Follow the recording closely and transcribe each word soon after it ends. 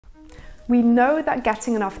We know that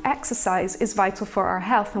getting enough exercise is vital for our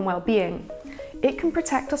health and well-being. It can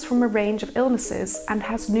protect us from a range of illnesses and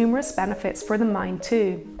has numerous benefits for the mind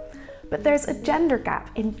too. But there's a gender gap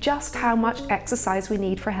in just how much exercise we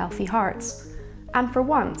need for healthy hearts. And for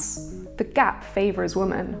once, the gap favours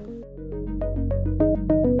women.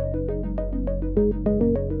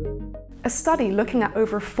 A study looking at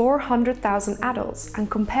over 400,000 adults and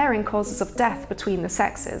comparing causes of death between the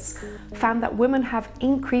sexes found that women have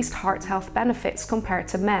increased heart health benefits compared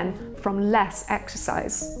to men from less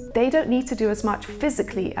exercise. They don't need to do as much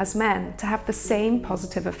physically as men to have the same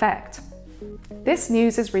positive effect. This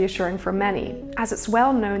news is reassuring for many, as it's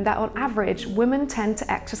well known that on average, women tend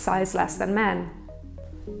to exercise less than men.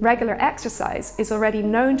 Regular exercise is already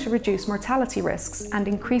known to reduce mortality risks and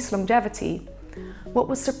increase longevity. What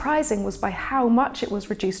was surprising was by how much it was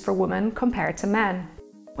reduced for women compared to men.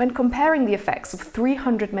 When comparing the effects of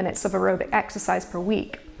 300 minutes of aerobic exercise per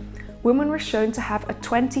week, women were shown to have a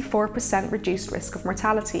 24% reduced risk of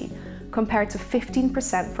mortality, compared to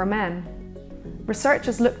 15% for men.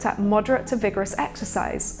 Researchers looked at moderate to vigorous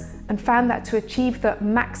exercise and found that to achieve the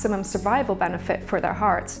maximum survival benefit for their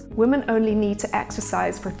hearts, women only need to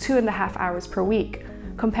exercise for 2.5 hours per week,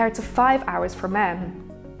 compared to 5 hours for men.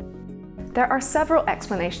 There are several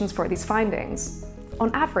explanations for these findings.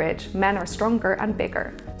 On average, men are stronger and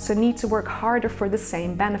bigger, so need to work harder for the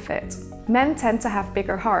same benefit. Men tend to have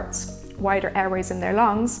bigger hearts, wider airways in their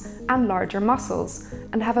lungs, and larger muscles,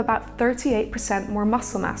 and have about 38% more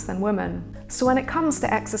muscle mass than women. So when it comes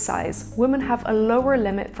to exercise, women have a lower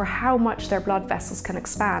limit for how much their blood vessels can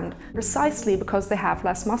expand, precisely because they have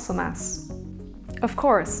less muscle mass. Of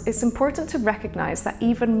course, it's important to recognize that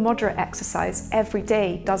even moderate exercise every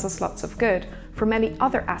day does us lots of good for many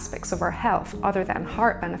other aspects of our health other than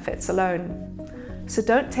heart benefits alone. So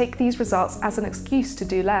don't take these results as an excuse to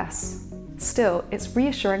do less. Still, it's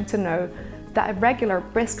reassuring to know that a regular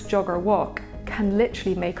brisk jog or walk can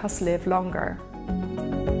literally make us live longer.